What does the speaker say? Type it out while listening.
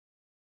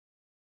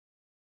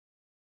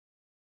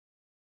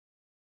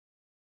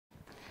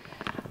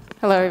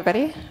Hello,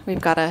 everybody. We've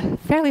got a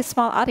fairly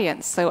small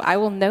audience, so I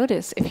will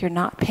notice if you're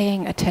not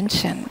paying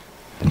attention.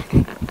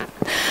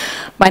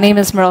 My name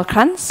is Myrle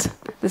Krantz.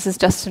 This is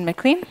Justin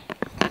Mclean.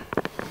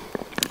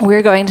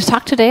 We're going to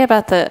talk today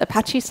about the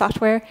Apache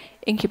Software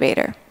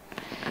Incubator.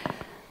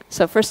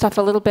 So first off,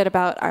 a little bit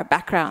about our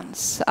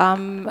backgrounds.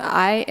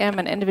 I am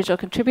an individual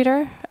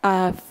contributor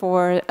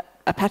for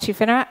Apache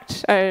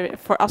Fineract,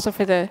 also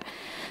for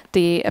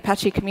the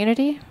Apache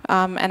community,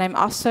 and I'm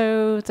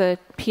also the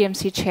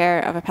PMC chair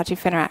of Apache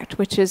Fineract,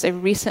 which is a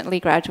recently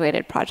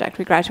graduated project.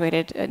 We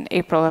graduated in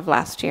April of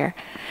last year.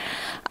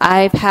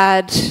 I've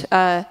had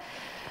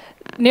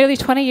nearly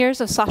 20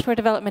 years of software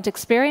development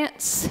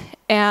experience,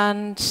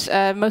 and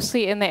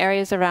mostly in the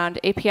areas around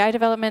API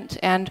development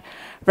and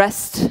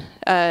REST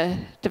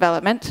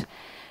development.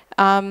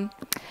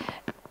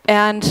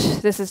 And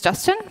this is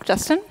Justin.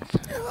 Justin?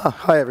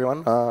 Hi,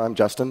 everyone. I'm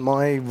Justin.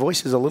 My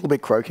voice is a little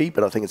bit croaky,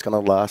 but I think it's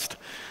going to last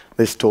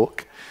this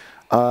talk.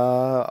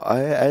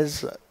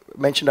 As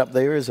mentioned up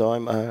there,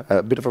 I'm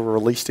a bit of a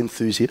released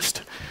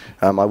enthusiast.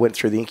 I went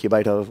through the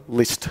incubator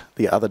list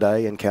the other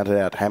day and counted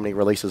out how many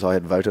releases I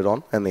had voted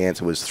on, and the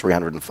answer was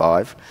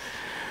 305.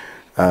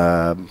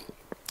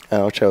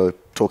 I'll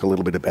talk a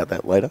little bit about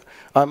that later.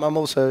 I'm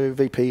also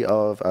VP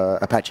of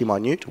Apache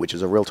Minute, which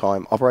is a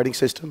real-time operating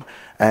system,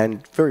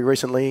 and very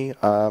recently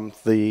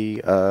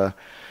the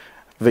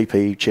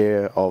VP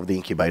chair of the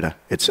incubator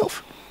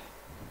itself.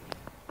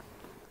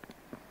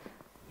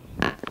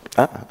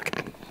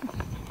 Okay.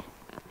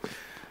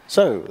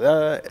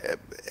 So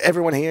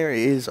everyone here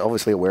is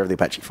obviously aware of the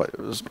Apache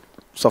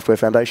Software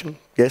Foundation?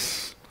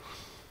 Yes?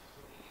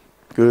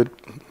 Good.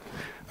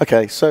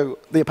 Okay, so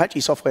the Apache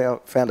Software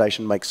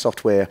Foundation makes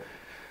software,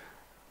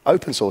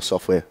 open source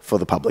software, for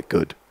the public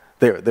good.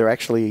 They're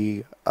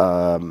actually,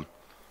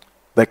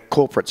 their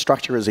corporate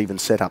structure is even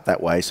set up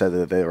that way so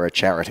that they're a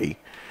charity.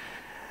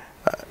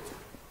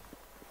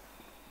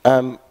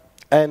 And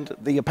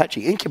the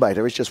Apache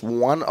Incubator is just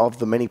one of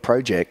the many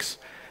projects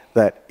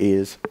that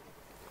is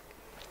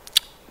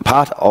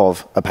part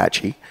of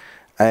Apache,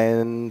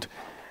 and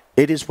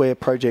it is where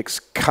projects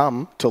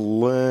come to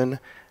learn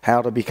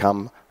how to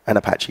become an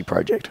Apache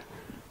project.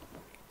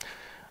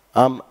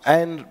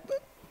 And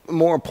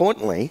more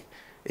importantly,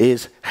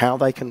 is how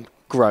they can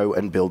grow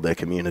and build their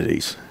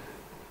communities.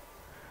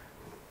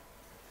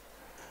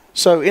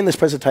 So in this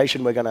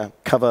presentation, we're going to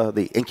cover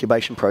the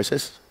incubation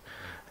process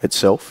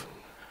itself.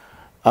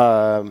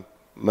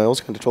 Myrle's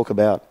going to talk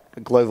about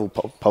global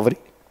poverty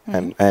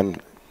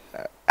and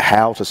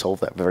how to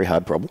solve that very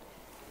hard problem.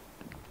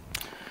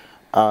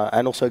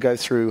 And also go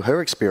through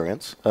her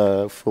experience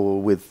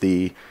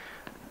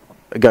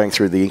going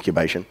through the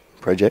incubation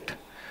project.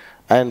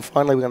 And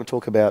finally, we're going to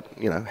talk about,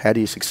 how do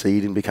you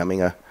succeed in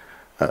becoming a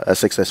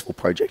successful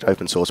project,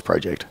 open source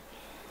project.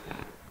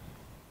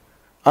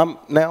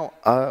 Now,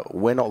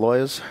 we're not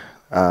lawyers.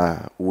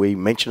 We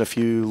mention a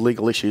few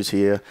legal issues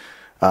here.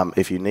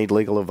 If you need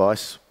legal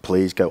advice,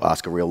 please go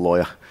ask a real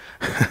lawyer.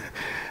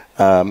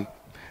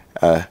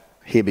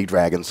 Here be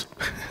dragons.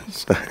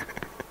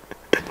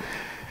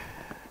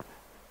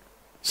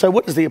 So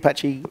what is the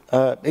Apache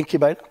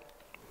Incubator?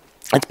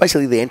 It's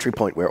basically the entry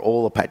point where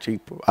all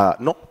Apache,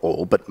 not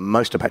all, but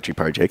most Apache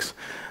projects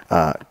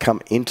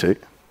come into.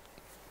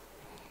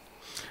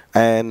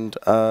 And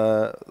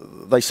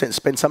they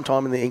spend some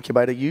time in the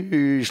incubator,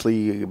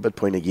 usually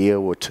between a year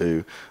or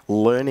two,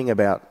 learning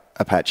about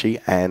Apache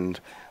and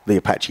the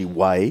Apache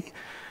way,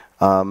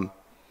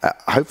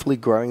 hopefully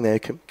growing their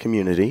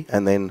community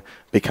and then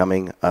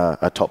becoming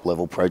a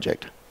top-level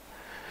project.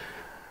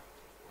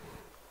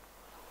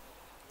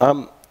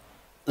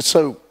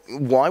 So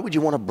why would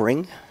you want to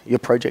bring your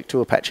project to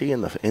Apache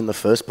in the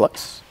first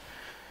place?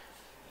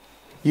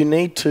 You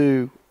need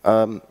to,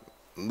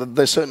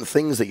 there's certain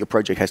things that your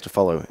project has to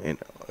follow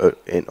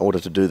in order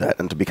to do that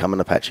and to become an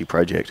Apache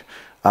project.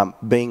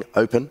 Being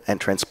open and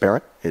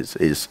transparent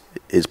is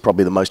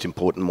probably the most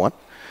important one.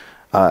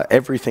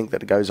 Everything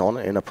that goes on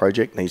in a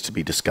project needs to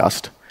be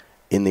discussed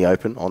in the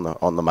open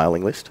on the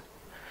mailing list.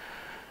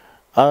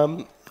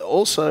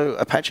 Also,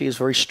 Apache is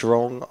very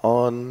strong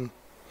on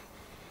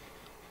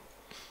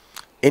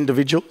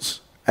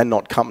individuals and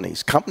not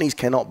companies. Companies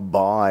cannot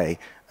buy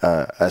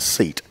a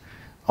seat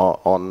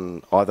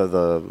on either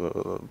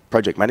the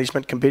project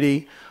management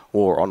committee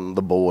or on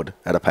the board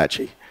at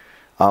Apache.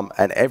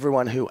 And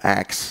everyone who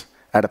acts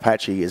at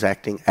Apache is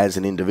acting as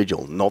an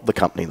individual, not the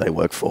company they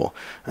work for.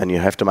 And you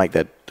have to make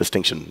that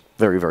distinction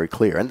very, very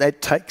clear. And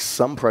that takes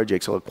some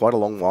projects quite a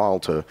long while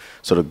to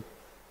sort of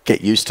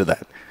get used to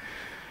that.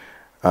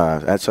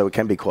 And so it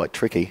can be quite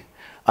tricky.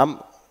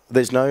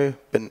 There's no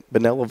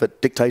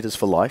benevolent dictators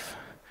for life.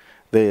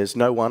 There's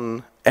no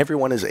one,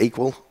 everyone is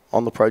equal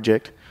on the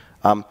project.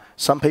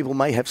 Some people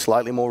may have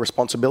slightly more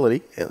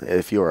responsibility.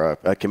 If you're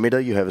a committer,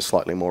 you have a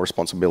slightly more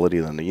responsibility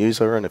than the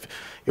user, and if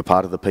you're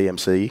part of the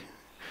PMC,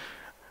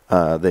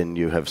 then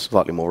you have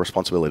slightly more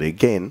responsibility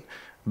again.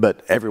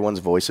 But everyone's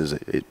voice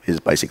is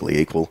basically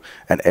equal,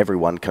 and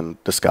everyone can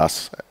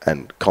discuss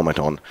and comment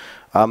on.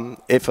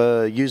 If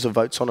a user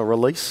votes on a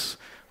release,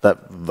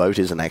 that vote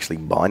isn't actually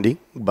binding,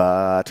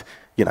 but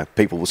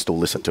people will still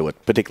listen to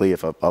it, particularly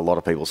if a lot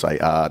of people say,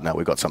 no,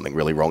 we've got something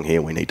really wrong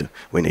here, we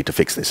need to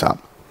fix this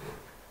up.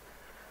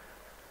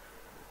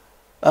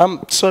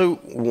 So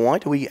why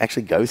do we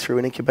actually go through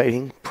an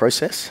incubating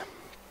process?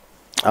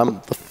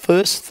 The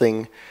first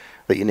thing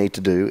that you need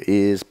to do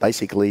is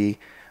basically,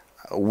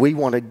 we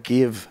want to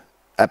give,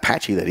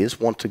 Apache that is,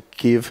 want to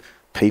give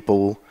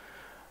people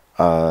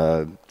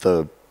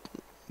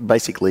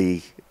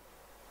basically,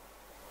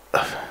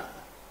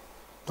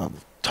 I'm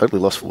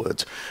totally lost for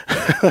words.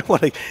 They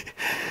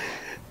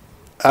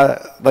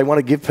want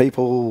to give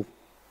people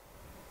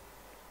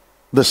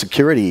the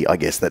security, I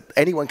guess, that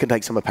anyone can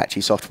take some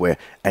Apache software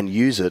and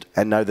use it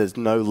and know there's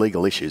no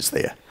legal issues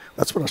there.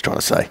 That's what I was trying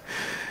to say.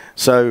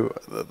 So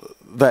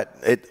that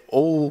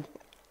all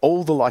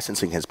the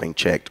licensing has been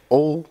checked,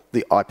 all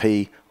the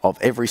IP of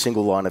every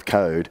single line of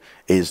code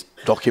is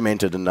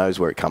documented and knows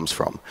where it comes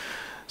from.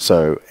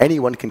 So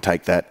anyone can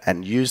take that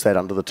and use that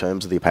under the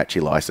terms of the Apache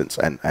license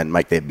and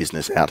make their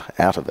business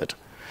out of it.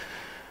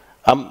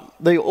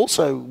 They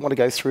also want to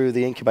go through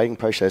the incubating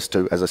process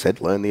to, as I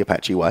said, learn the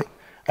Apache way,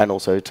 and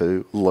also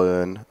to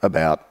learn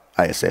about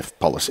ASF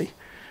policy.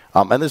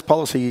 And there's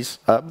policies,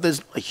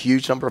 there's a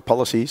huge number of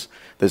policies.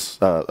 There's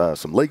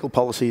some legal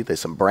policy,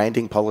 there's some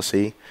branding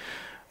policy,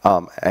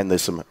 and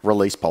there's some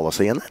release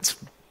policy, and that's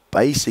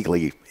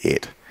basically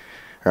it.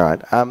 All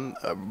right.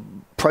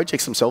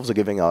 Projects themselves are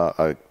given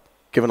a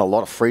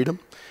lot of freedom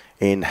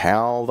in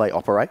how they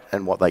operate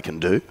and what they can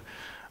do,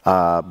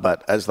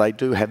 but as they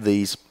do have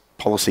these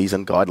policies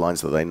and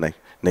guidelines that they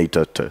need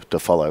to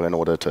follow in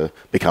order to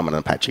become an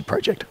Apache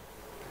project.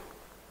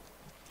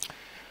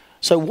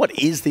 So what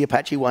is the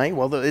Apache way?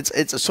 Well, it's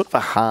a sort of a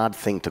hard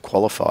thing to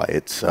qualify.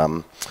 It's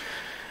a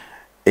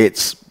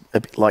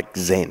bit like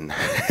Zen.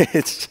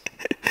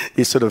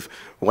 You sort of,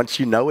 once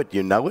you know it,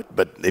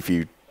 but if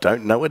you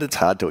don't know it, it's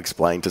hard to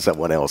explain to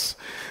someone else.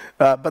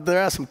 But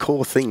there are some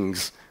core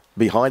things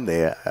behind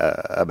there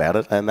about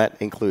it, and that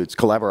includes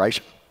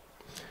collaboration,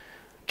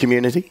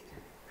 community,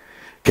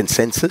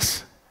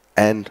 consensus,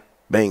 and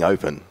being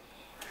open.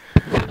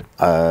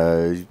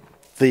 I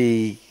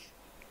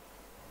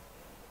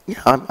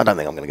don't think I'm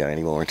going to go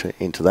any more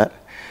into that.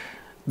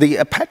 The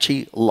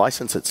Apache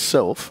license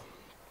itself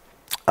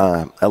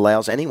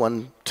allows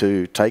anyone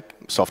to take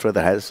software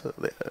that has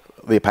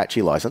the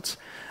Apache license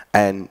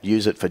and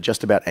use it for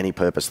just about any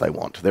purpose they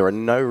want. There are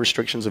no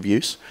restrictions of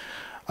use,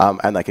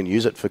 and they can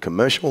use it for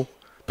commercial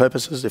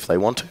purposes if they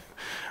want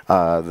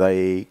to.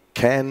 They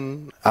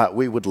can.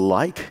 We would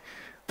like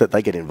that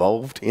they get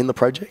involved in the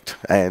project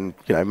and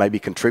maybe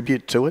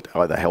contribute to it,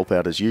 either help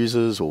out as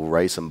users or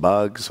raise some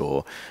bugs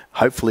or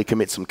hopefully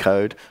commit some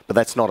code, but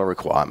that's not a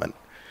requirement.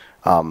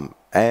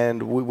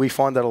 And we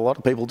find that a lot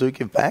of people do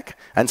give back,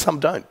 and some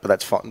don't, but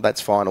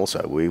that's fine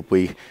also.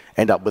 We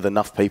end up with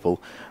enough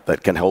people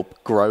that can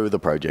help grow the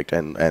project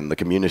and the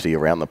community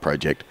around the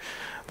project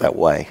that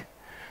way.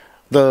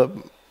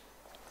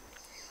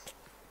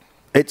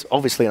 It's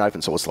obviously an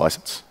open source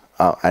license,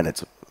 and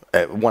it's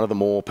one of the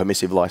more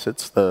permissive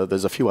licenses.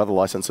 There's a few other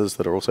licenses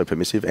that are also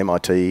permissive.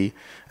 MIT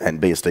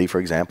and BSD, for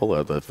example,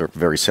 are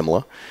very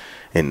similar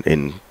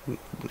in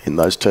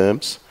those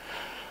terms.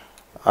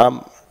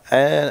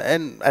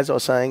 And as I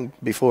was saying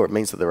before, it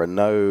means that there are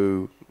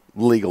no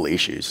legal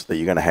issues that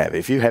you're going to have.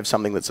 If you have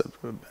something that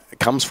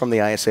comes from the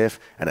ASF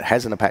and it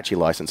has an Apache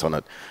license on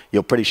it,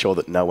 you're pretty sure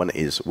that no one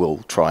will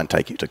try and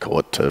take you to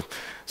court to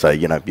say,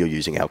 you're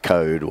using our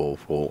code or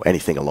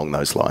anything along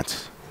those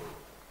lines.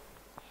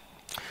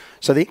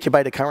 So the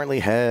incubator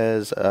currently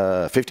has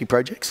 50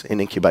 projects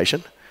in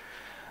incubation.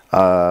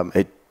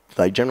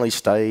 They generally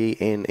stay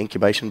in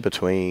incubation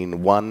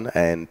between 1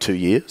 and 2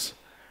 years.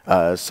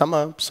 Some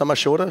are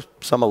shorter,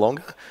 some are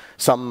longer.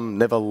 Some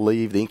never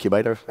leave the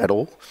incubator at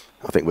all.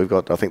 I think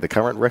the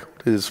current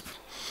record is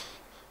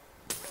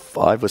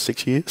 5 or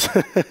 6 years.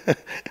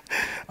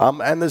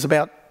 And there's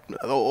about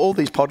all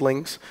these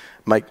podlings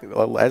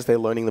as they're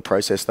learning the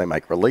process, they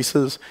make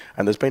releases,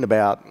 and there's been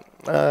about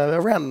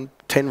around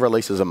 10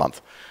 releases a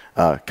month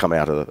come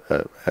out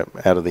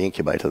of the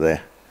incubator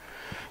there.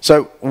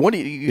 So what do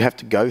you have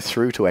to go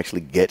through to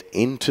actually get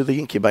into the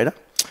incubator?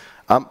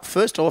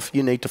 First off,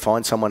 you need to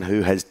find someone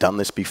who has done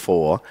this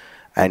before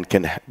and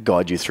can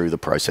guide you through the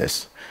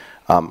process.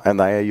 And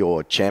they are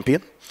your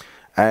champion,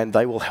 and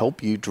they will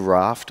help you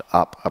draft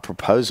up a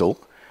proposal,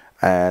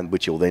 and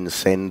which you'll then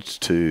send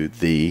to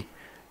the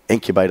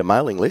incubator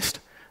mailing list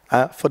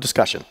for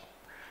discussion.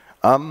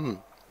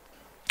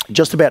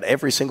 Just about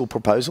every single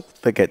proposal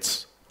that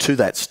gets to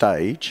that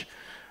stage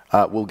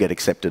will get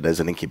accepted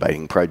as an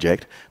incubating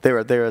project.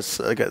 There's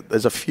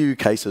a few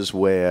cases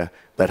where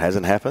that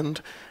hasn't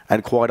happened,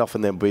 and quite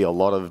often there'll be a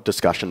lot of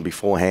discussion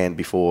beforehand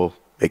before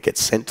it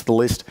gets sent to the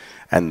list,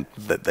 and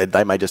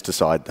they may just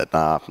decide that,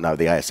 no,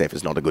 the ASF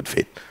is not a good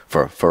fit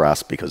for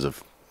us because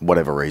of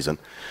whatever reason.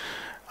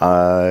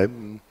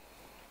 So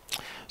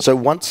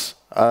once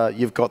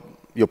you've got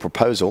your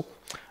proposal,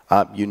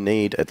 you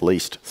need at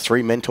least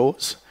 3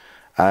 mentors,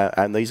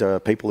 and these are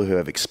people who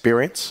have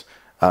experience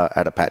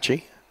at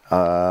Apache,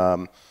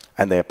 and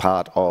they're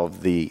part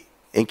of the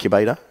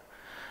incubator.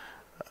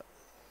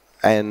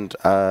 And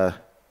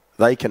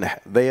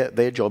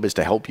their job is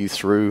to help you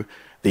through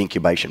the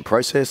incubation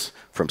process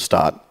from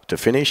start to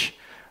finish.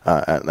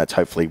 And that's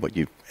hopefully what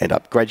you end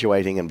up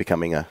graduating and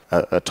becoming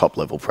a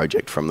top-level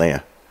project from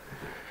there.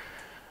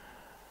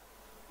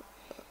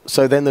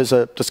 So then there's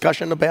a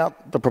discussion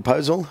about the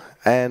proposal,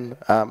 and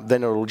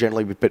then it will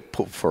generally be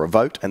put for a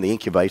vote, and the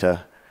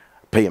incubator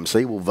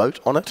PMC will vote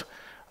on it.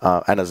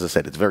 And as I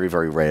said, it's very,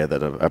 very rare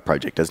that a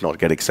project does not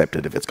get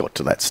accepted if it's got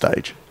to that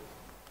stage.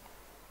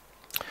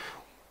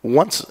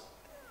 Once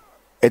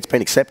it's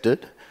been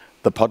accepted,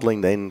 the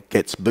podling then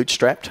gets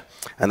bootstrapped,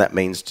 and that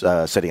means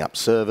setting up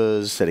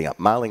servers, setting up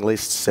mailing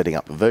lists, setting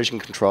up version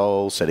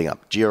control, setting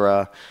up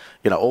Jira,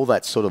 all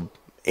that sort of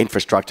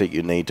infrastructure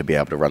you need to be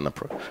able to run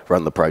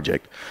the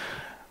project.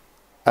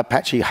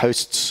 Apache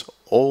hosts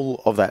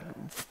all of that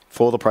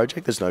for the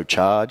project. There's no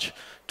charge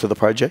to the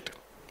project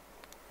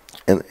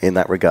in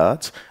that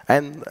regards.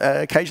 And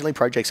occasionally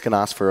projects can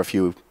ask for a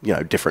few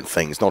different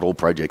things. Not all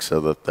projects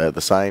are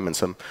the same, and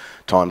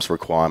sometimes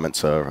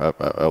requirements are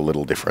a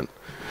little different.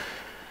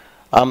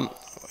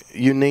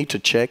 You need to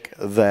check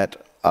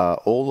that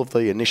all of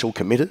the initial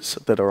committers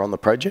that are on the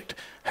project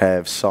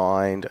have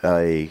signed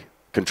a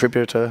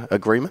contributor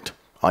agreement,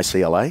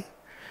 ICLA,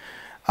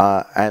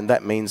 and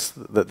that means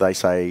that they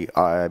say,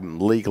 I'm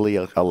legally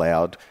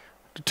allowed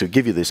to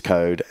give you this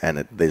code,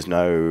 and there's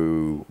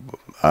no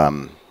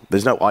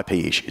IP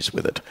issues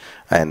with it,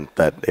 and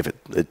that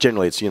if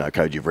generally it's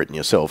code you've written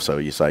yourself, so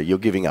you say you're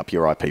giving up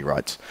your IP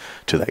rights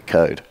to that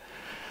code.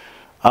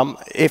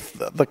 If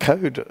the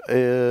code,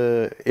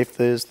 if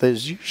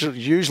there's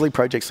usually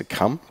projects that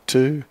come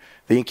to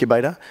the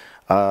incubator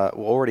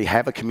will already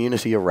have a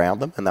community around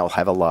them, and they'll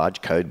have a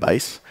large code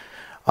base.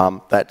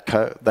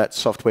 That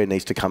software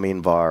needs to come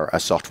in via a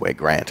software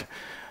grant.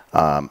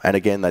 And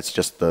again, that's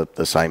just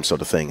the same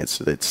sort of thing.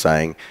 It's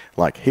saying,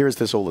 like, here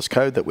is all this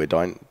code that we're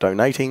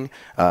donating.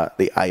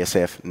 The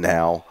ASF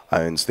now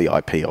owns the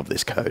IP of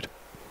this code.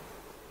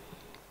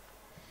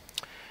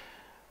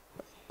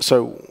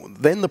 So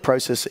then the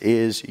process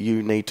is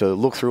you need to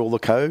look through all the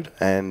code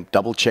and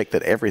double check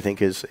that everything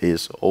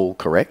is all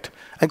correct.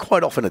 And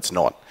quite often it's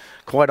not.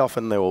 Quite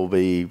often there will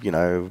be,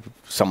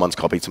 someone's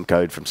copied some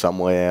code from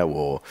somewhere,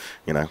 or,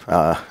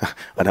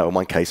 I know in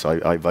one case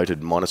I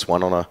voted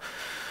 -1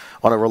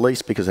 on a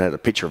release because it had a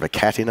picture of a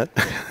cat in it,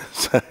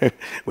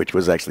 which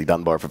was actually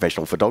done by a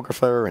professional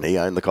photographer, and he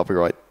owned the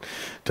copyright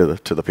to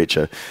the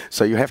picture.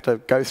 So you have to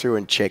go through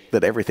and check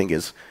that everything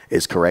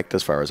is correct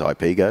as far as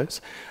IP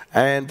goes,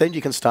 and then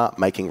you can start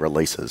making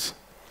releases.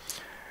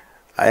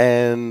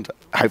 And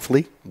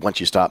hopefully, once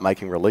you start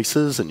making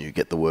releases and you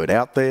get the word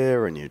out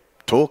there and you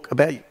talk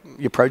about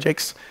your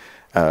projects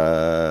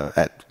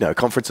at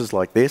conferences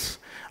like this,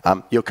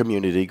 your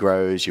community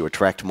grows, you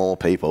attract more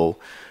people.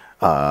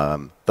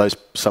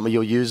 Some of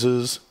your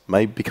users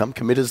may become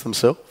committers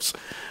themselves,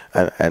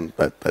 and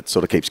that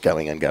sort of keeps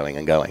going and going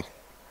and going.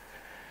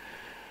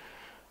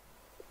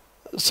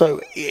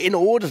 So in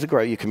order to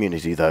grow your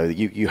community, though,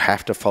 you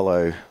have to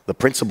follow the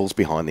principles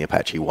behind the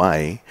Apache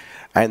way,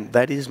 and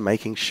that is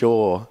making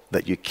sure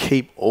that you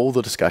keep all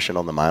the discussion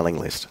on the mailing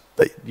list,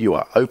 that you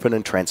are open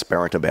and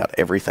transparent about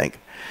everything,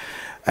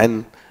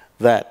 and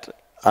that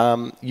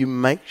you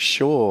make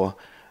sure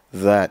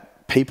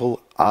that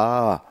people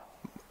are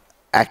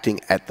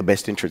acting at the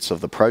best interests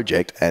of the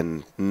project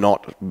and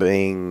not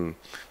being,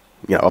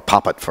 a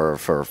puppet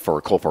for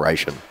a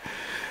corporation.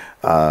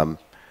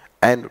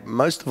 And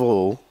most of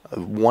all,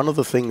 one of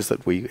the things that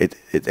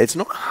it's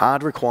not a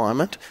hard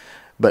requirement,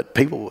 but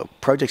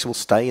projects will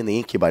stay in the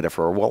incubator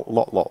for a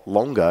lot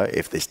longer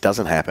if this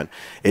doesn't happen,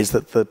 is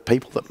that the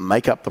people that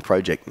make up the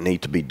project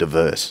need to be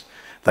diverse.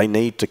 They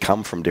need to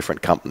come from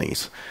different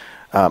companies.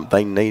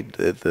 They need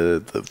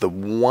the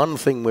one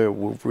thing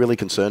we're really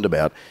concerned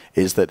about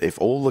is that if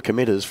all the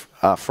committers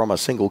are from a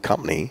single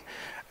company,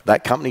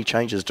 that company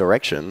changes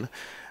direction,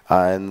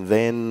 and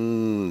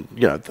then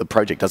the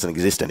project doesn't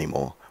exist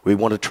anymore. We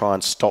want to try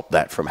and stop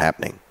that from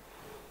happening.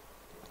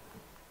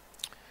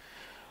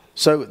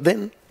 So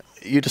then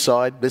you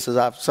decide this is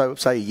after, so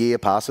say a year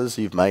passes,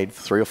 you've made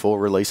 3 or 4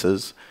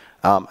 releases,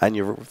 and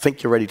you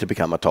think you're ready to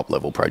become a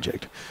top-level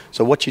project.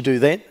 So what you do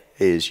then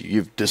is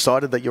you've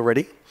decided that you're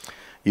ready.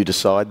 You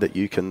decide that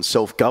you can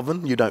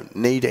self-govern. You don't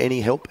need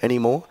any help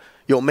anymore.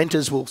 Your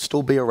mentors will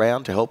still be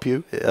around to help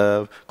you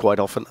quite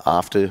often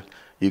after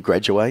you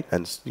graduate.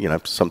 And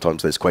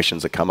sometimes there's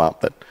questions that come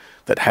up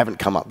that haven't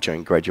come up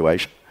during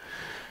graduation.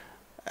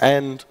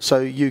 And so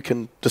you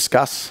can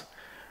discuss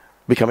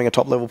becoming a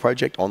top-level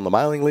project on the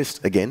mailing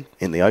list, again,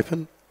 in the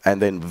open,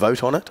 and then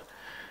vote on it.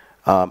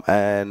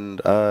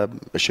 And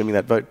assuming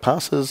that vote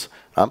passes,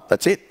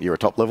 that's it. You're a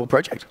top-level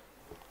project.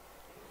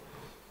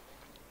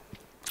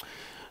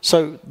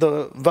 So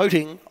the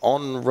voting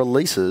on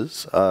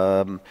releases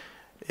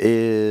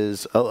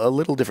is a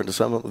little different to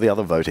some of the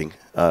other voting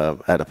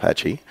at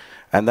Apache,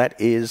 and that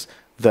is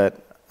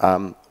that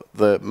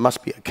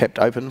must be kept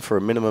open for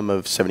a minimum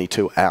of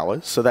 72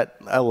 hours. So that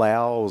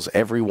allows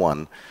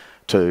everyone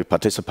to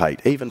participate,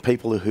 even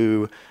people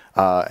who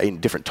in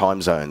different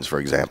time zones, for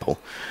example.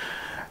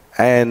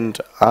 And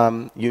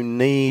you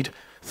need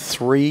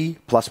 3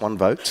 +1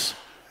 votes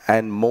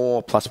and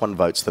more +1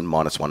 votes than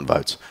 -1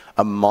 votes.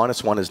 A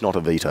 -1 is not a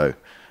veto.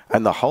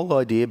 And the whole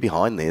idea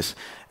behind this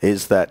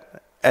is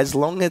that as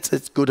long as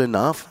it's good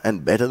enough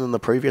and better than the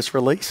previous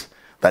release,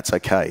 that's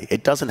okay.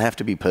 It doesn't have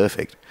to be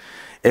perfect.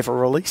 If a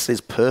release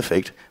is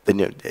perfect,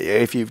 then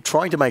if you're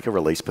trying to make a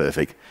release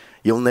perfect,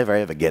 you'll never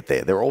ever get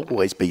there. There'll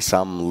always be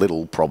some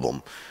little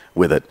problem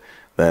with it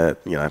that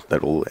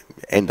will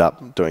end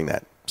up doing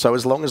that. So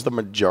as long as the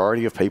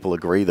majority of people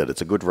agree that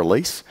it's a good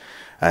release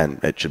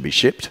and it should be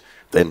shipped,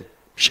 then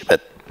ship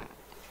it.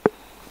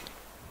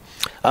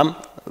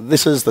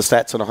 This is the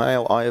stats on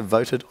how I have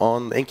voted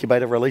on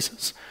incubator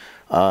releases.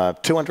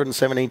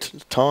 270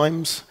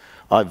 times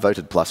I've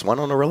voted +1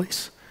 on a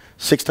release.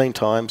 16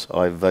 times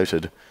I've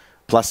voted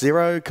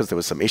 +0 because there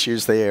was some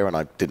issues there and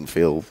I didn't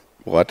feel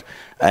what.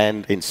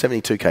 And in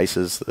 72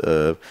 cases,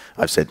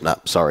 I've said, no,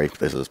 sorry,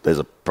 there's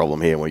a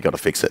problem here and we've got to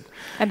fix it.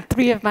 And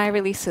 3 of my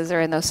releases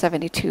are in those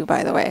 72,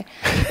 by the way.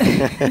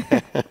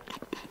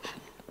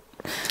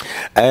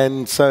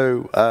 And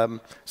so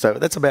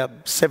that's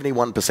about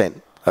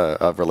 71%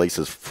 of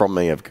releases from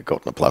me have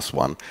gotten a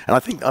 +1. And I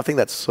think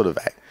that's sort of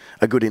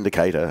a good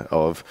indicator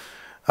of,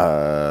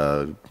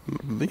 and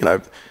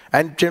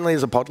generally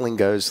as a podling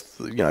goes,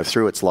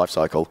 through its life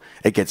cycle,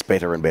 it gets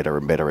better and better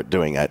and better at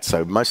doing that.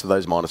 So most of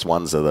those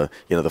 -1s are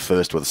the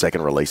first or the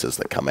second releases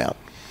that come out.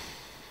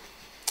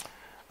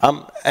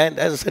 And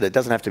as I said, it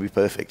doesn't have to be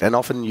perfect. And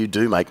often you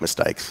do make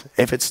mistakes.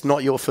 If it's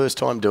not your first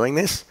time doing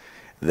this,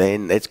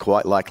 then it's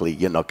quite likely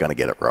you're not going to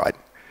get it right.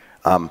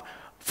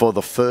 For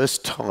the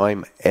first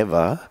time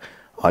ever,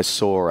 I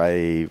saw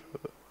the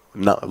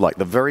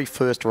very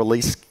first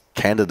release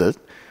candidate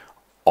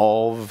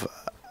of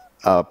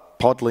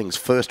Podling's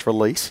first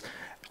release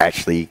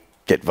actually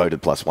get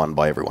voted +1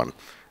 by everyone.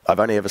 I've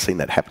only ever seen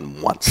that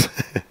happen once.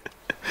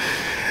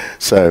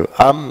 So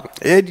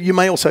you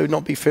may also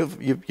not be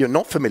you're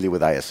not familiar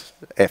with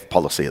ASF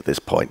policy at this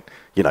point.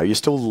 You're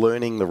still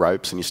learning the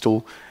ropes, and you're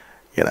still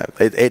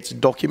it's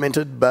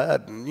documented,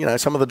 but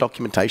some of the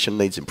documentation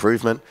needs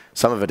improvement.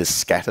 Some of it is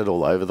scattered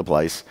all over the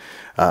place.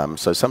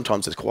 So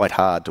sometimes it's quite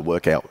hard to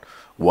work out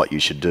what you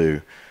should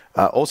do.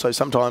 Also,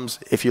 sometimes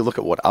if you look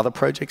at what other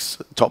projects,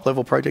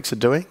 top-level projects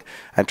are doing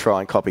and try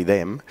and copy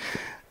them,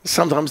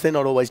 sometimes they're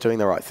not always doing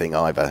the right thing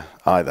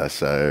either.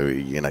 So,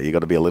 you've got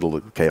to be a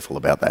little careful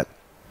about that.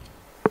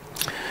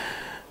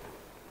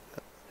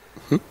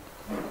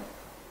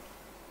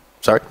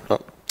 Sorry? Oh.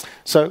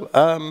 So,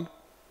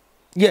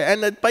 yeah,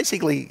 and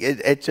basically,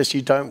 it's just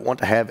you don't want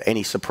to have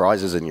any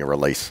surprises in your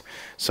release.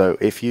 So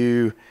if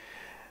you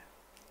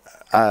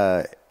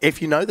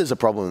know there's a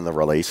problem in the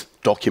release,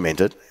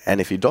 document it.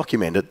 And if you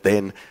document it,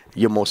 then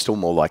you're still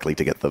more likely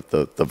to get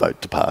the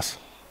vote to pass.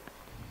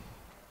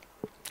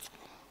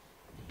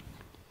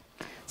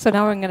 So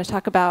now we're going to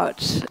talk about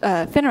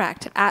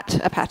Fineract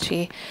at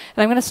Apache.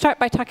 And I'm going to start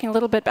by talking a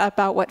little bit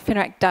about what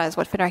Fineract does,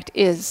 what Fineract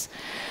is.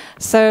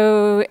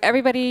 So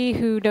everybody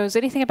who knows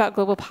anything about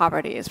global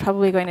poverty is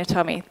probably going to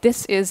tell me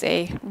this is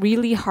a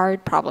really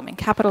hard problem in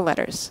capital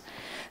letters.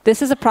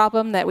 This is a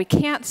problem that we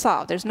can't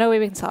solve. There's no way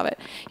we can solve it.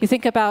 You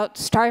think about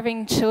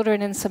starving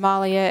children in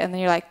Somalia, and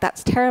then you're like,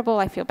 that's terrible.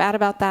 I feel bad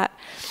about that,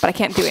 but I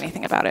can't do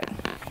anything about it.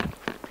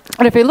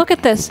 But if we look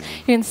at this,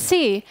 you can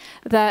see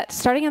that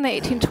starting in the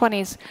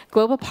 1820s,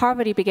 global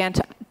poverty began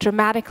to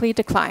dramatically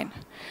decline.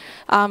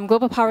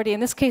 Global poverty, in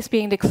this case,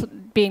 being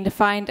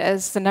defined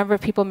as the number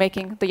of people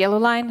making, the yellow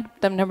line,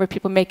 the number of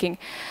people making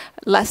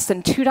less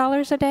than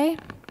 $2 a day,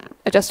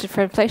 adjusted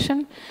for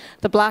inflation.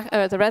 The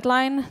red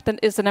line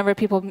is the number of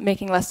people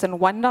making less than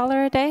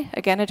 $1 a day,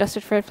 again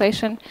adjusted for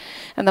inflation.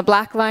 And the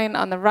black line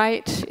on the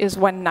right is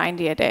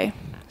 $1.90 a day.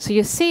 So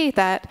you see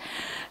that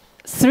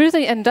through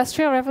the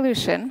Industrial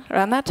Revolution,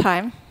 around that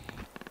time,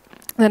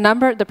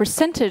 the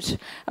percentage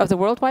of the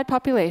worldwide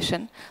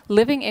population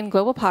living in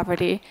global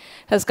poverty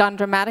has gone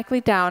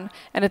dramatically down,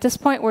 and at this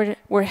point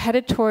we're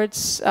headed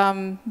towards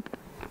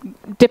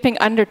dipping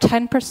under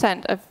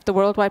 10% of the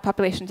worldwide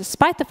population,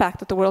 despite the fact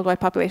that the worldwide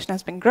population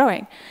has been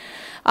growing.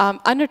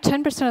 Under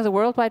 10% of the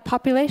worldwide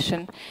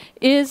population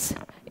is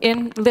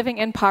living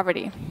in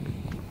poverty.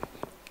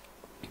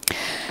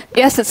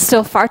 Yes, it's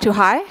still far too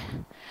high,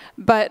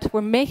 but we're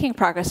making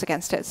progress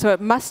against it, so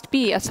it must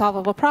be a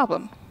solvable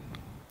problem.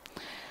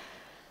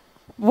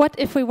 What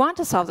if we want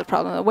to solve the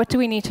problem? What do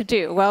we need to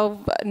do?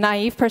 Well, a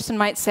naive person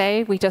might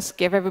say, we just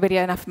give everybody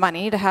enough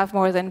money to have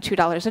more than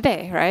 $2 a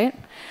day, right?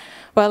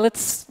 Well,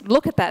 let's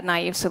look at that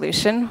naive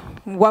solution.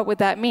 What would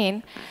that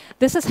mean?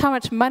 This is how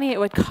much money it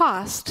would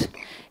cost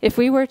if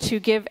we were to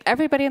give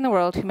everybody in the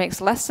world who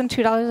makes less than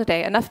 $2 a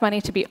day enough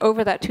money to be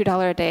over that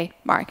 $2 a day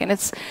mark. And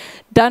it's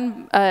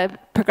done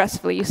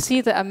progressively. You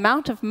see the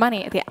amount of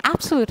money, the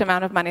absolute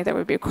amount of money that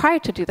would be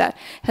required to do that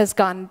has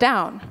gone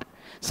down.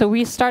 So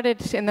we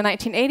started in the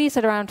 1980s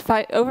at around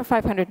over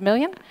 500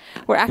 million.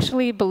 We're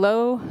actually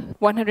below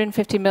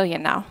 150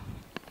 million now.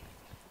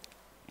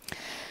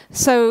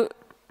 So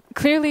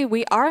clearly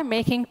we are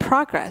making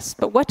progress,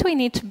 but what do we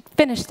need to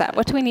finish that?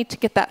 What do we need to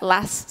get that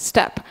last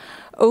step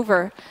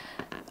over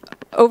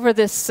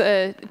this,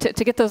 to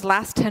get those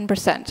last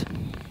 10%?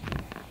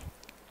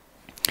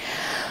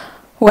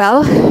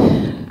 Well,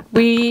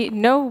 we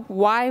know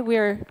why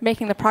we're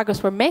making the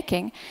progress we're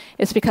making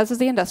is because of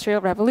the Industrial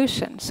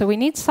Revolution. So we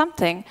need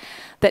something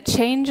that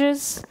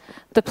changes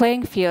the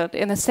playing field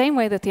in the same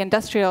way that the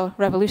Industrial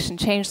Revolution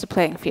changed the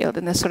playing field,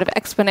 in this sort of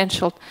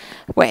exponential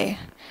way.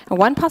 And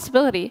one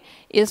possibility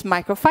is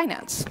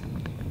microfinance.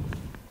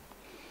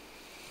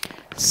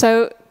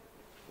 So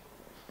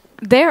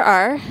there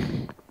are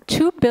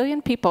 2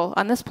 billion people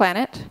on this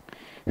planet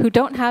who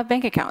don't have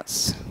bank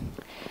accounts.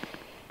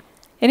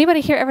 Anybody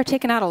here ever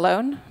taken out a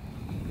loan?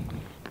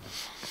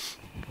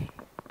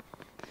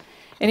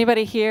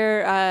 Anybody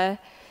here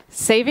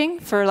saving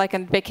for like a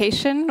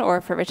vacation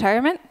or for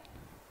retirement?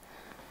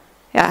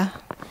 Yeah.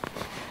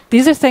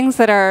 These are things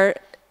that are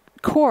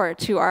core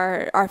to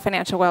our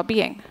financial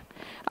well-being.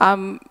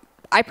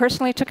 I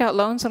personally took out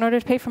loans in order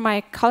to pay for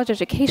my college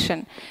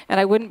education, and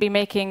I wouldn't be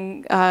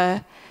making,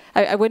 I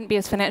wouldn't be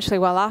as financially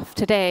well off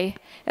today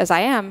as I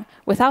am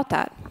without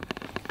that.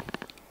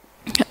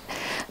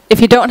 If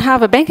you don't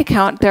have a bank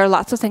account, there are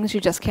lots of things you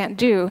just can't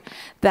do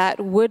that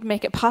would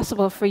make it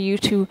possible for you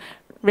to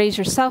raise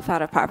yourself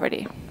out of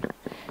poverty.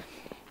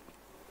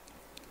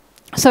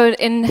 So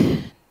in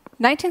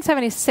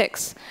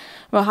 1976,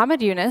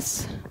 Muhammad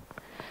Yunus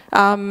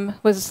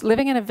was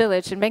living in a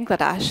village in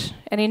Bangladesh,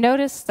 and he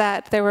noticed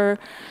that there were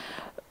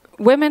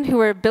women who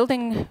were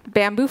building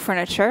bamboo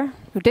furniture,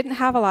 who didn't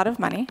have a lot of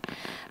money,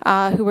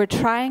 who were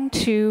trying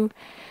to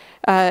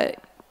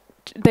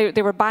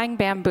they were buying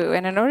bamboo,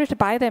 and in order to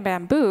buy the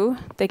bamboo,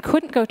 they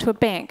couldn't go to a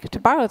bank to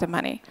borrow the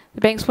money.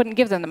 The banks wouldn't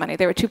give them the money.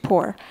 They were too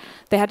poor.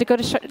 They had to go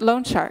to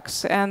loan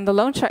sharks, and the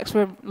loan sharks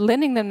were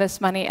lending them this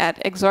money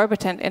at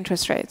exorbitant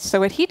interest rates. So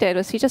what he did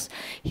was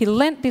he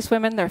lent these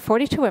women, there were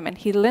 42 women,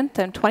 he lent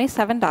them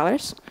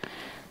 $27,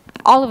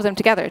 all of them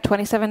together,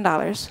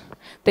 $27.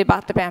 They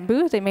bought the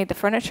bamboo, they made the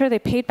furniture, they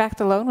paid back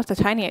the loan with a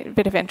tiny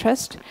bit of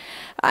interest,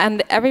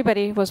 and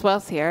everybody was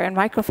wealthier, and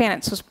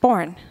microfinance was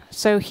born.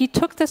 So he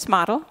took this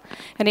model,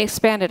 and he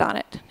expanded on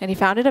it, and he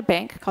founded a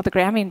bank called the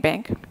Grameen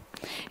Bank,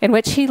 in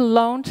which he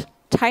loaned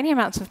tiny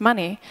amounts of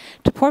money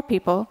to poor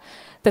people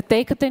that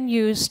they could then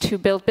use to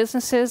build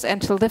businesses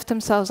and to lift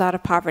themselves out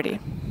of poverty.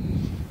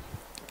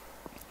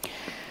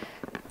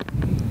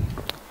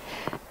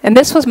 And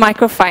this was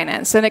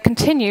microfinance, and it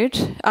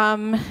continued.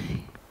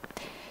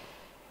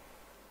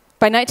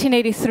 By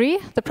 1983,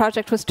 the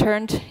project was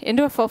turned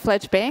into a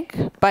full-fledged bank.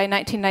 By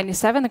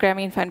 1997, the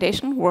Grameen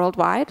Foundation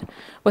worldwide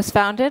was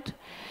founded.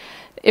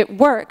 It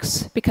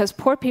works because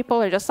poor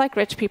people are just like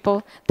rich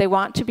people. They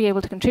want to be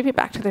able to contribute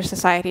back to their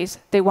societies.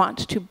 They want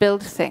to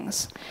build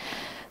things.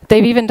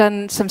 They've even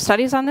done some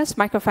studies on this.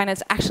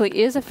 Microfinance actually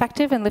is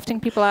effective in lifting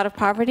people out of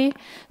poverty.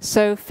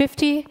 So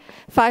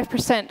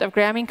 55% of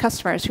Grameen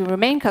customers who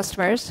remain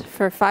customers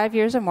for 5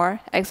 years or more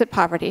exit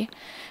poverty.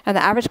 And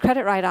the average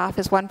credit write-off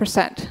is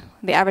 1%.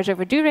 The average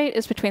overdue rate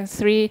is between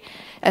 3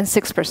 and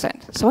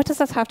 6%. So what does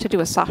this have to do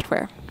with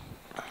software?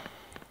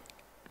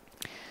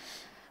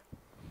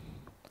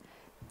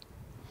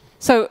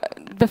 So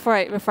before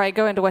I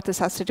go into what this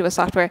has to do with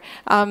software,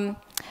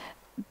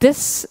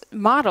 this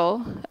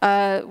model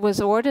was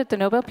awarded the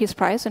Nobel Peace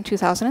Prize in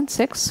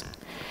 2006.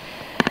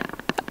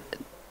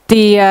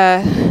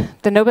 The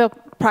Nobel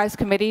Prize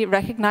Committee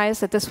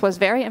recognized that this was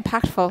very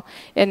impactful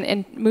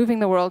in moving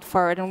the world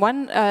forward. And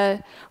one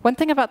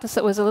thing about this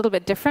that was a little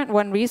bit different,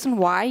 one reason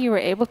why you were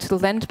able to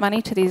lend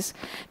money to these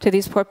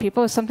poor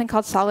people is something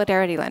called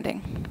solidarity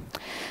lending.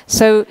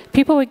 So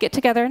people would get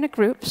together in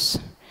groups,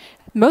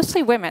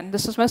 mostly women.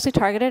 This was mostly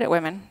targeted at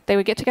women. They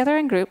would get together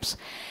in groups,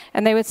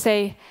 and they would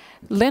say,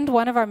 lend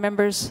one of our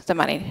members the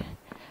money,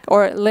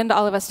 or lend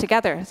all of us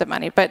together the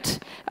money. But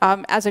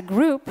as a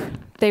group,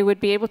 they would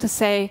be able to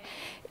say,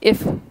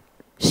 if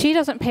she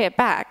doesn't pay it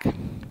back,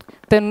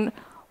 then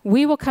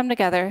we will come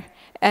together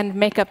and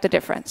make up the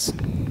difference.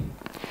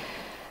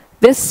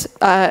 This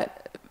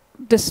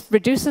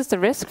reduces the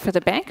risk for the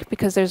bank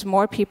because there's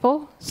more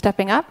people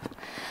stepping up,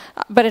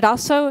 but it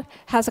also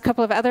has a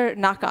couple of other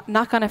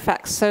knock-on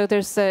effects. So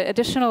there's the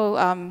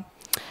additional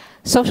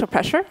social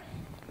pressure,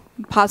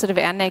 positive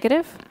and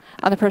negative,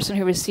 on the person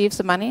who receives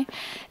the money,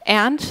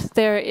 and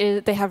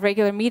they have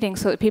regular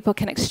meetings so that people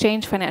can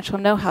exchange financial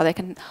know-how. They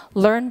can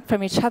learn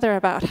from each other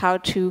about how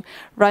to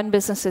run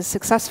businesses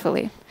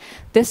successfully.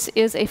 This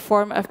is a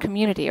form of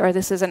community, or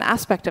this is an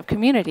aspect of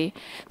community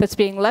that's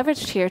being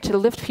leveraged here to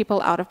lift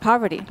people out of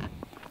poverty.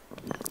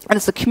 And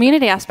it's the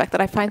community aspect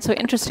that I find so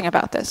interesting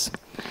about this.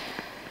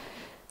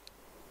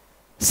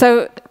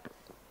 So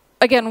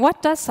again,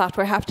 what does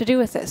software have to do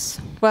with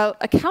this? Well,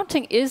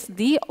 accounting is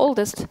the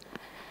oldest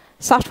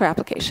software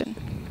application.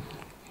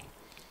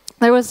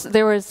 There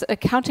was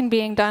accounting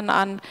being done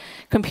on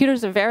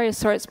computers of various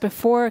sorts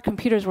before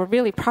computers were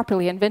really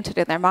properly invented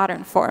in their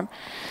modern form.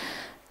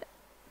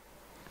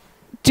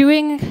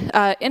 Doing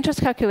interest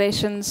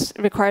calculations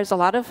requires a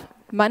lot of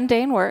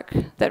mundane work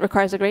that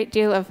requires a great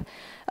deal of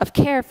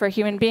care for a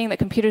human being that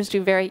computers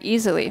do very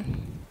easily.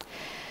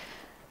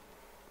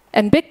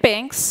 And big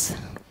banks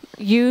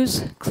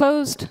use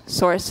closed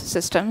source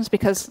systems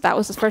because that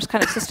was the first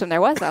kind of system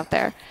there was out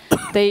there.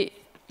 They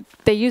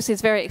use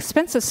these very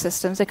expensive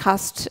systems. They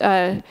cost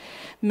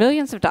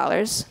millions of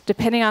dollars.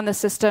 Depending on the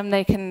system,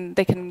 they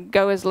can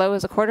go as low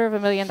as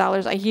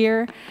 $250,000 a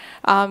year,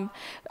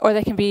 or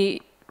they can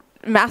be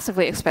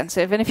massively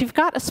expensive. And if you've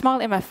got a small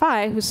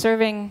MFI who's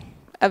serving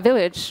a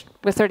village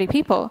with 30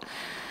 people,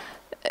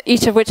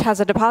 each of which has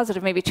a deposit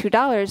of maybe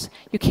 $2,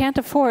 you can't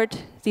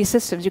afford these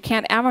systems. You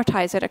can't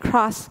amortize it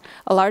across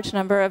a large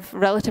number of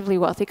relatively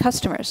wealthy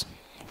customers.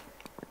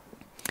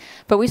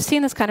 But we've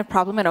seen this kind of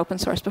problem in open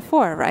source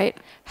before, right?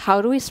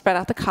 How do we spread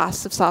out the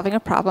costs of solving a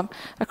problem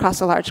across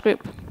a large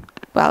group?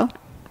 Well,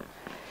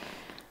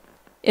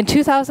 in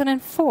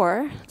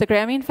 2004, the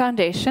Grameen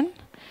Foundation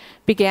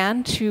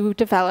began to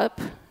develop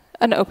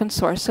an open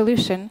source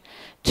solution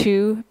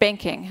to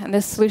banking. And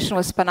this solution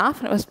was spun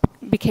off, and it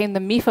became the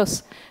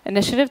MFOSS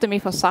initiative, the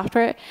MFOSS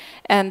software.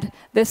 And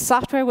this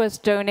software was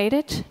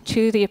donated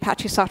to the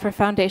Apache Software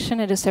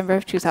Foundation in December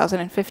of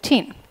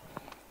 2015.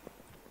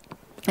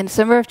 In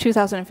December of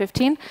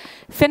 2015,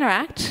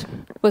 Fineract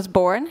was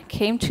born,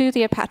 came to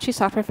the Apache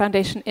Software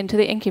Foundation into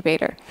the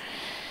incubator.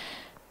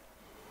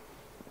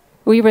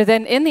 We were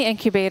then in the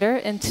incubator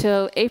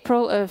until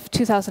April of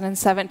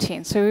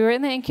 2017. So we were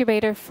in the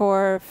incubator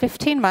for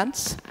 15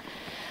 months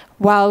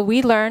while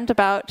we learned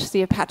about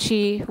the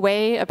Apache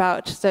way,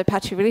 about the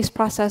Apache release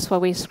process, while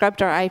we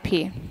scrubbed our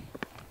IP.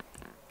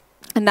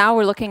 And now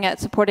we're looking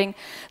at supporting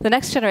the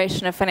next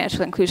generation of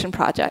financial inclusion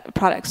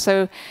products.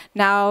 So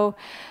now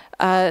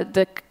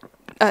the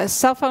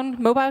cell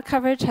phone mobile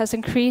coverage has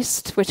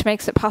increased, which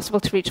makes it possible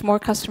to reach more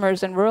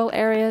customers in rural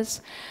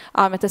areas.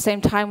 At the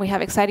same time, we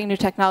have exciting new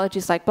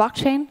technologies like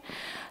blockchain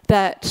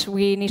that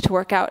we need to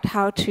work out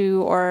how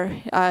to, or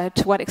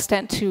to what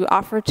extent to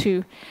offer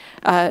to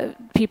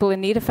people in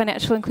need of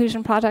financial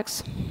inclusion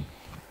products.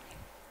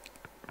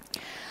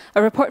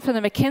 A report from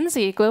the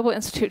McKinsey Global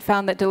Institute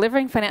found that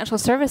delivering financial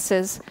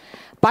services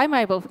by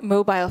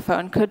mobile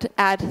phone could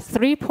add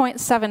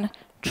 $3.7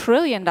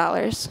 trillion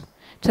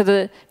to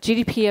the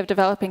GDP of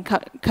developing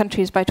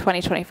countries by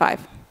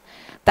 2025.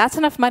 That's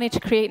enough money to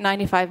create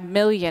 95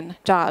 million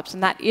jobs,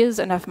 and that is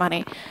enough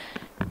money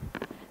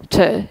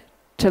to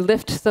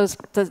lift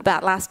that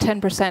last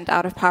 10%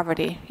 out of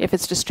poverty if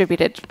it's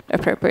distributed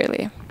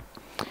appropriately.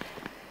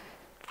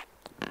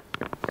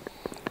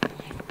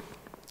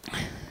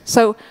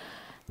 So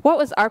what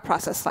was our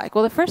process like?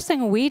 Well, the first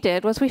thing we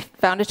did was we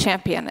found a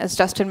champion, as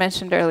Justin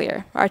mentioned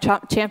earlier. Our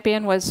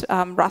champion was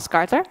Ross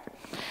Gardler.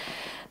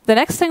 The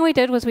next thing we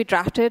did was we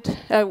drafted,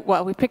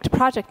 we picked a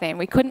project name.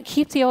 We couldn't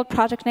keep the old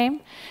project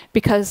name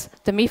because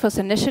the MFOSS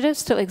initiative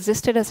still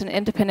existed as an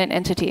independent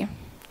entity.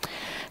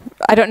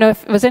 I don't know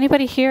if, was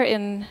anybody here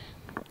in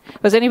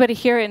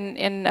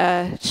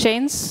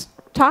Shane's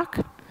talk?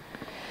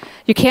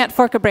 You can't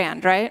fork a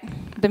brand, right?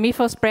 The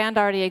MFOSS brand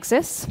already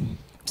exists,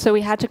 so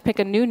we had to pick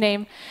a new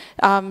name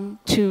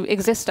to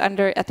exist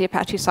under at the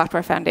Apache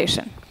Software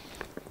Foundation.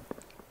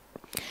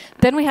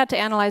 Then we had to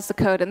analyze the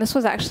code, and this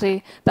was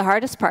actually the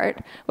hardest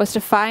part, was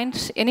to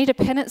find any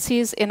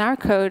dependencies in our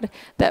code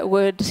that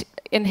would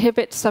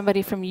inhibit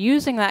somebody from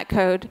using that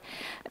code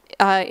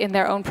in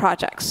their own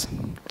projects.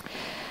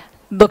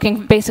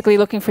 Basically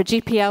looking for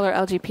GPL or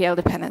LGPL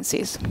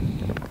dependencies.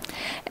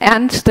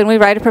 And then we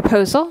write a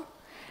proposal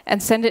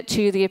and send it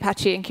to the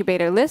Apache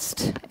Incubator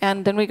list,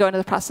 and then we go into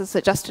the process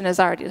that Justin has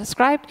already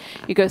described.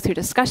 You go through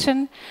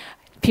discussion.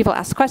 People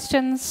ask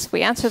questions,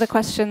 we answer the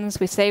questions,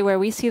 we say where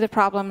we see the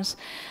problems,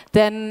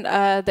 then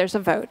there's a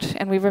vote,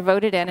 and we were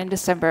voted in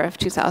December of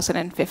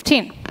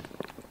 2015.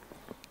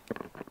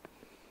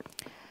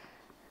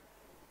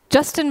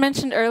 Justin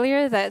mentioned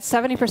earlier that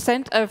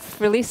 70%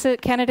 of release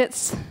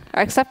candidates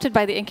are accepted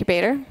by the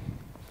incubator.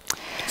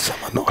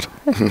 Some are not.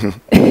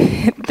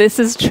 This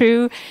is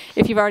true.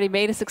 If you've already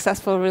made a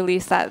successful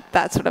release,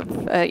 that sort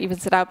of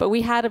evens it out. But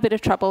we had a bit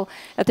of trouble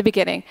at the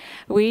beginning.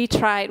 We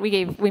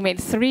made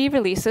 3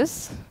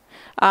 releases.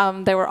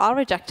 They were all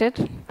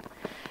rejected.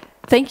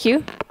 Thank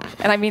you,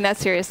 and I mean that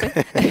seriously.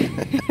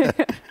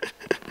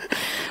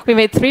 We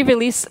made 3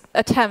 release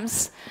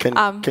attempts.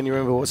 Can you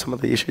remember what some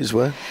of the issues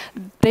were?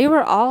 They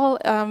were all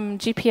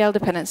GPL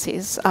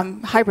dependencies.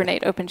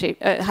 Hibernate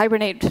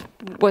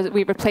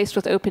we replaced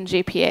with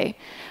OpenGPA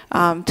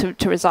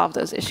to resolve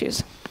those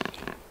issues.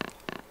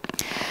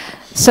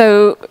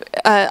 So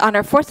on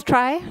our 4th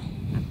try,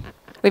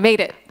 we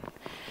made it.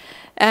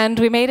 And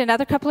we made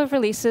another couple of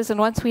releases, and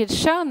once we had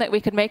shown that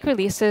we could make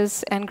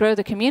releases and grow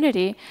the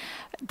community,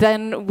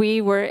 then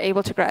we were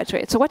able to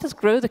graduate. So what does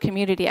grow the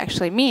community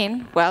actually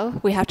mean? Well,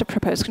 we have to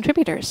propose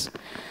contributors.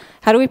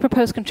 How do we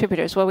propose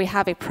contributors? Well, we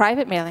have a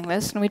private mailing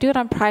list, and we do it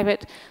on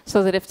private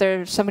so that if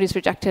somebody's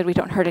rejected, we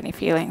don't hurt any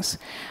feelings.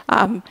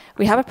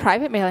 We have a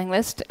private mailing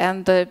list,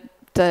 and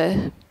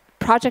the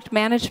project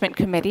management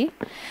committee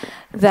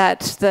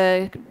that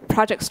the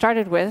project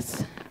started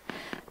with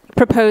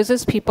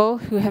proposes people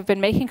who have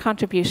been making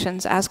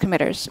contributions as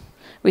committers.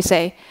 We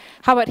say,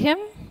 how about him?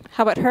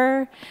 How about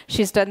her?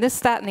 She's done this,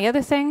 that, and the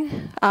other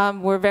thing.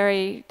 We're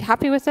very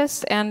happy with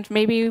this, and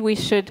maybe we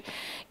should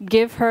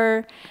give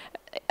her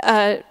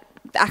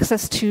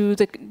access to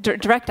the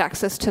direct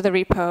access to the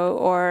repo,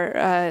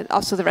 or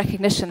also the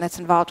recognition that's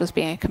involved with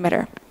being a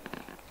committer.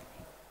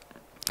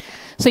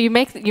 So you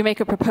make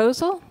a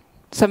proposal.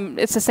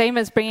 It's the same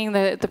as bringing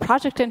the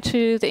project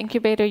into the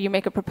incubator. You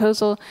make a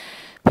proposal.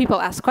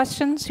 People ask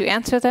questions. You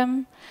answer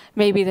them.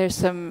 Maybe there's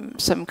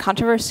some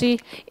controversy.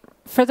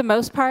 For the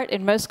most part,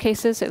 in most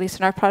cases, at least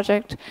in our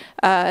project,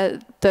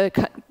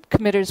 the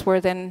committers were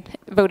then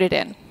voted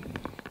in.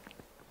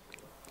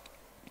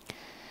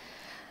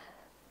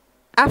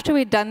 After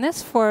we'd done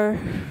this for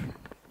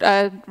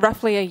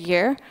roughly a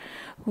year,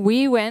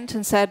 we went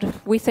and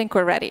said, we think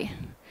we're ready.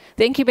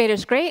 The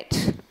incubator's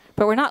great,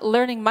 but we're not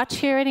learning much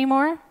here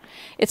anymore.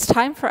 It's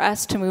time for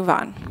us to move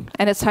on.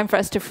 And it's time for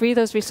us to free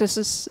those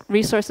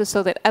resources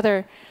so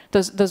that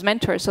those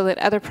mentors, so that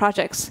other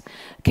projects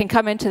can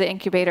come into the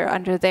incubator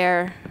under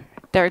their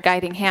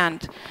guiding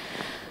hand.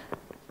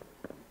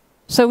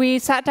 So we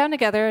sat down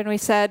together and we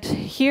said,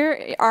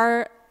 here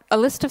are a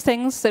list of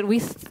things that we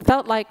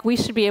felt like we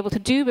should be able to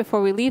do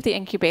before we leave the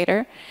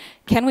incubator.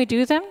 Can we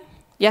do them?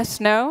 Yes,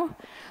 no.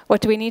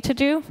 What do we need to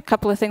do? A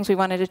couple of things we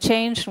wanted to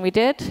change, and we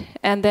did.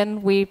 And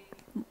then we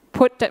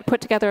put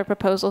together a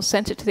proposal,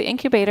 sent it to the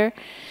incubator,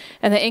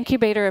 and the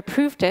incubator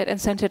approved it and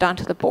sent it on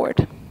to the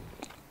board.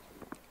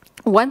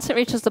 Once it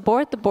reaches the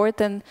board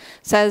then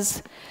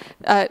says,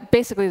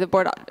 basically the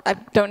board, I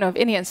don't know of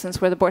any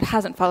instance where the board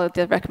hasn't followed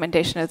the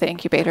recommendation of the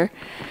incubator.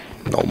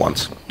 Not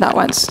once. Not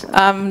once.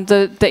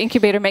 The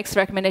incubator makes the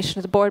recommendation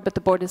to the board, but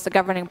the board is the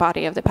governing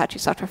body of the Apache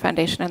Software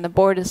Foundation, and the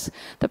board is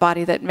the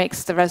body that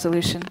makes the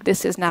resolution.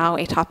 This is now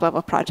a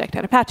top-level project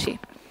at Apache.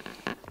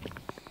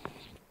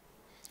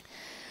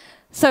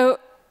 So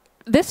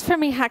this, for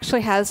me,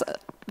 actually has,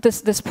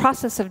 this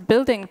process of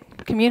building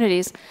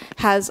communities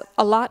has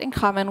a lot in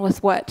common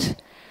with what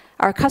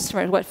our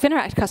customers, what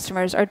Fineract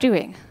customers are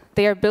doing.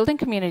 They are building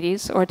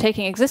communities or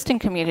taking existing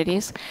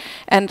communities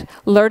and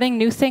learning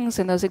new things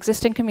in those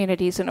existing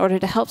communities in order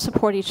to help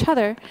support each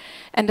other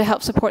and to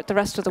help support the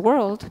rest of the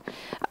world,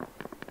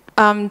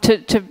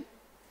 to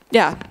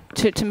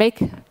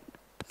make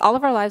all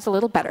of our lives a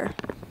little better.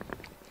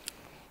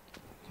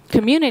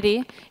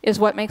 Community is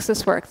what makes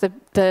this work.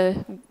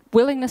 The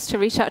willingness to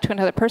reach out to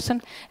another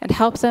person and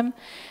help them,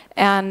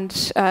 and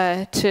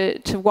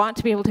to want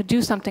to be able to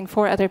do something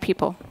for other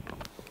people.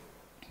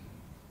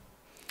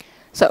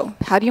 So,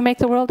 how do you make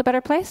the world a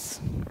better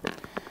place?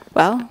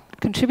 Well,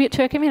 contribute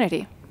to a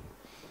community.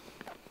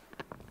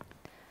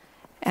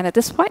 And at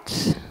this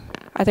point,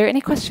 are there any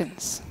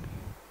questions?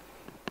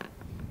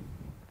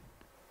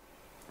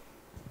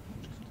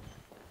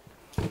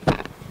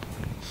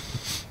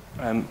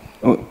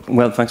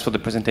 Well, thanks for the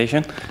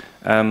presentation.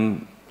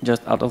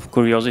 Just out of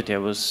curiosity, I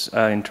was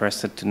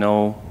interested to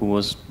know who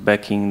was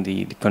backing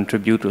the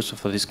contributors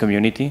for this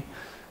community.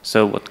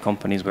 So what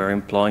companies were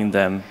employing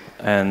them,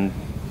 and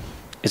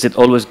is it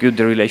always good,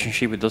 the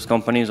relationship with those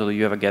companies, or do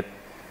you ever get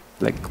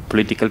like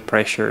political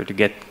pressure to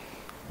get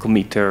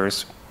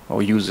committers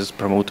or users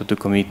promoted to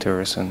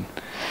committers? And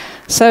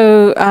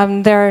so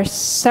there are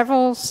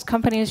several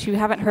companies you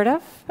haven't heard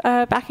of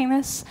backing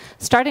this,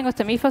 starting with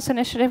the FOSS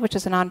initiative, which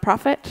is a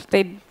nonprofit.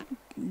 They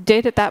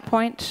did at that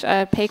point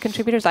pay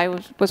contributors. I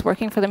was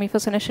working for the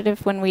FOSS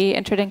initiative when we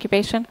entered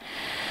incubation.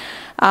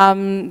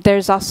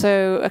 There's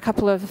also a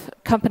couple of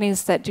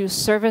companies that do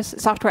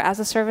software as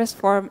a service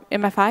for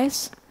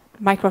MFIs,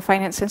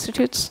 microfinance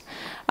institutes.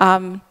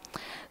 So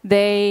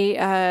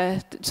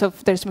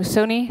there's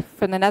Musoni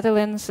from the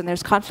Netherlands, and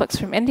there's Conflicts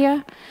from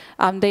India.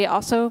 They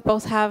also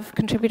both have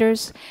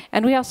contributors,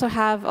 and we also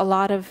have a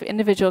lot of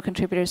individual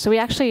contributors. So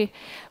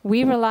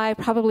we rely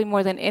probably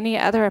more than any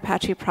other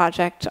Apache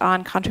project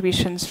on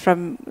contributions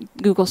from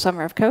Google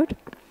Summer of Code,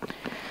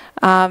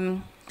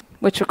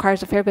 which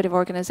requires a fair bit of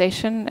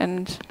organization,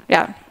 and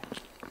yeah.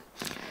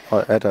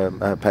 At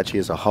Apache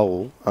as a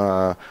whole,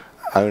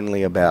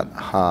 only about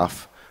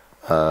half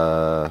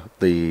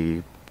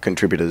the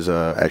contributors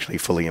are actually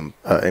fully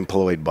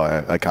employed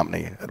by a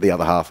company. The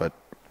other half are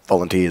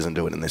volunteers and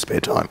do it in their spare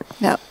time.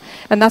 Yeah,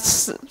 and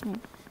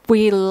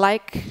we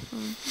like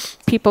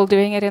people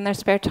doing it in their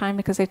spare time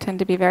because they tend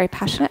to be very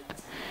passionate.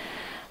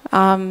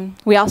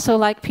 We also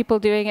like people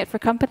doing it for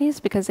companies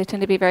because they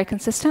tend to be very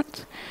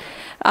consistent.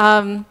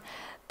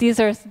 These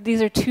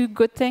are two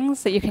good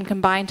things that you can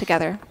combine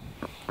together.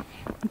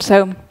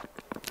 So,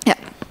 yeah.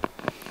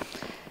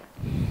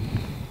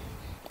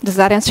 Does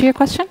that answer your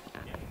question?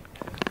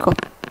 Cool.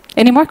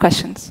 Any more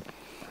questions?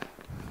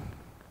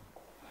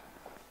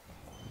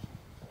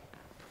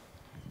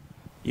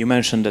 You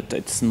mentioned that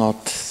it's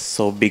not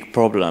so big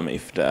problem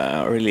if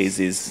the release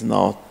is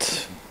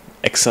not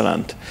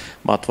excellent.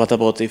 But what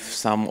about if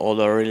some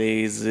older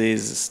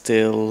releases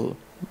still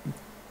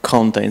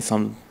contain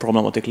some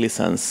problematic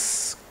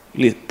license,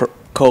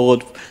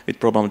 code with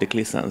problematic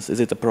license? Is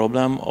it a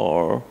problem,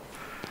 or?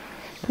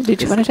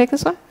 Did you want to take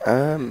this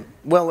one?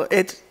 Well,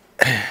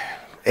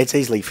 It's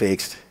easily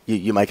fixed.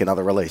 You make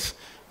another release.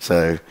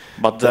 So,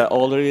 but the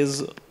old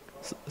release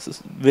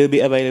will be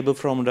available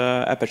from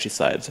the Apache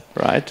side,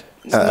 right?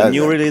 So the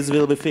new release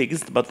will be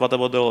fixed, but what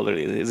about the old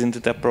release? Isn't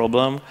it a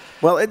problem?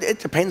 Well, it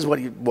depends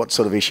what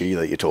sort of issue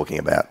that you're talking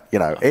about. You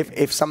know,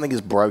 if something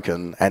is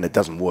broken and it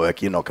doesn't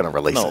work, you're not going to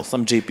release it. No,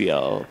 some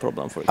GPL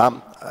problem, for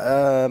example.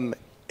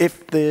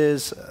 If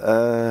there's...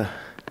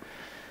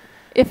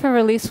 if a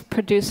release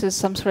produces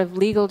some sort of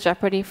legal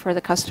jeopardy for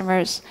the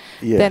customers,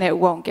 then it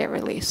won't get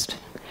released.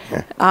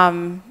 Yeah.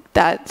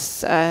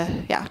 That's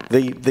yeah.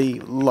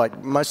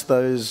 Like most of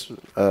those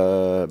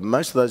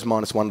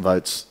 -1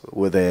 votes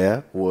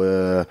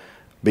were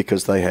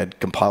because they had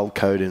compiled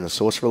code in a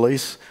source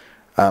release.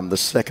 The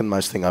second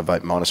most thing I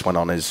vote -1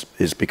 on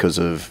is because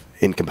of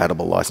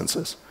incompatible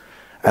licenses,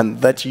 and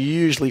that's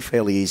usually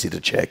fairly easy to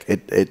check.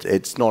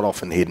 It's not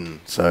often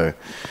hidden. So.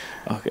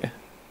 Okay,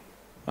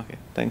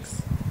 thanks.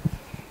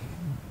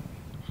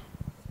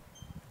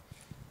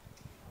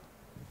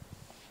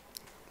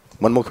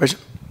 One more question.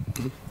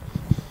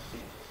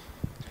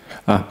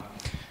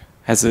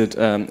 Has it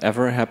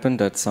ever happened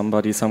that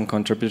some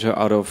contributor,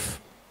 out of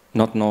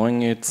not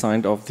knowing it,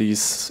 signed off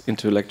these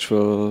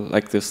intellectual,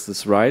 like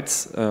this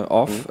rights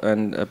off,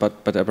 and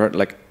but ever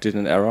like did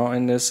an error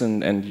in this,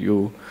 and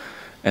you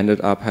ended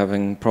up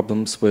having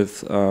problems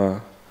with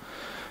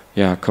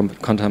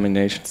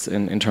contaminations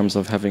in terms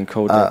of having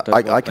code?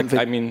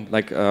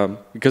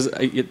 Because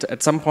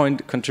at some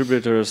point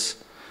contributors,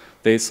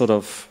 they sort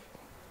of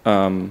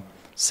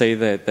say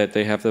that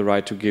they have the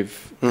right to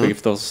give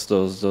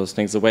those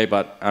things away,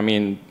 but I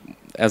mean,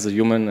 as a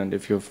human, and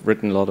if you've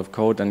written a lot of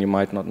code, then you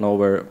might not know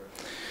where,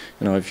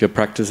 if your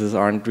practices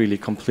aren't really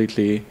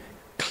completely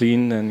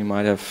clean, then you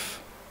might have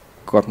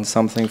gotten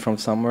something from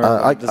somewhere.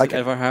 Does it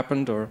ever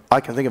happened, or?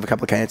 I can think of a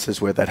couple of cases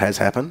where that has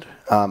happened,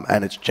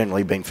 and it's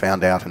generally been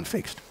found out and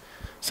fixed,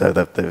 so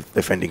that the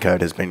offending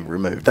code has been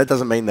removed. That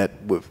doesn't mean that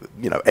with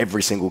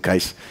every single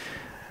case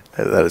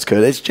that has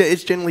occurred.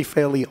 It's generally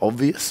fairly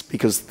obvious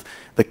because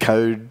the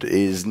code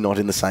is not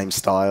in the same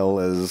style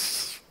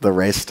as the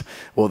rest,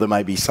 or there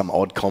may be some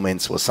odd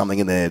comments or something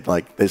in there.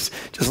 Like there's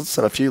just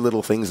a few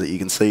little things that you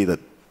can see that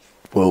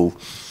will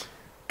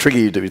trigger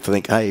you to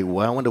think, hey,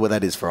 well, I wonder where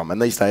that is from.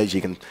 And these days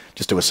you can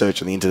just do a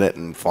search on the internet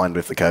and find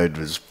if the code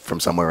was from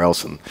somewhere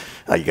else, and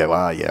you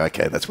go, yeah,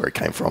 okay, that's where it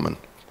came from.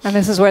 And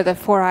this is where the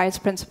 4 eyes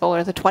principle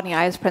or the 20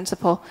 eyes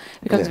principle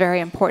becomes very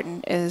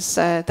important. Is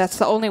that's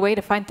the only way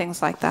to find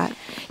things like that.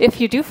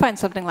 If you do find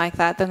something like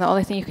that, then the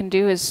only thing you can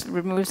do is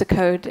remove the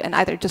code and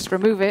either just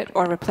remove it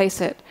or replace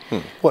it.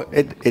 Well,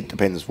 it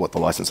depends what the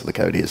license of the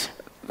code is.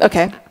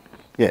 Okay.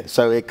 Yeah,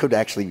 so it could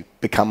actually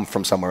become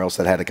from somewhere else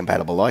that had a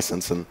compatible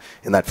license, and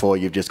in that fall,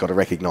 you've just got to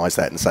recognise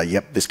that and say,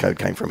 yep, this code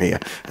came from here,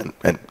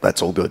 and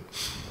that's all good.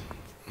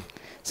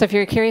 So if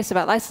you're curious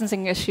about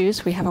licensing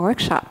issues, we have a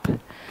workshop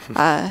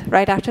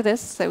right after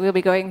this. So we'll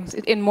be going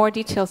in more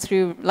detail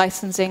through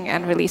licensing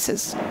and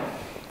releases.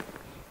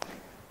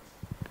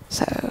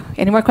 So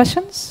any more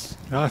questions?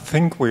 I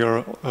think we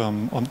are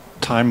on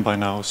time by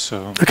now.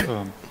 So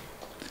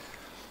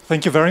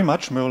thank you very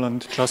much, Myrle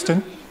and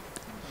Justin.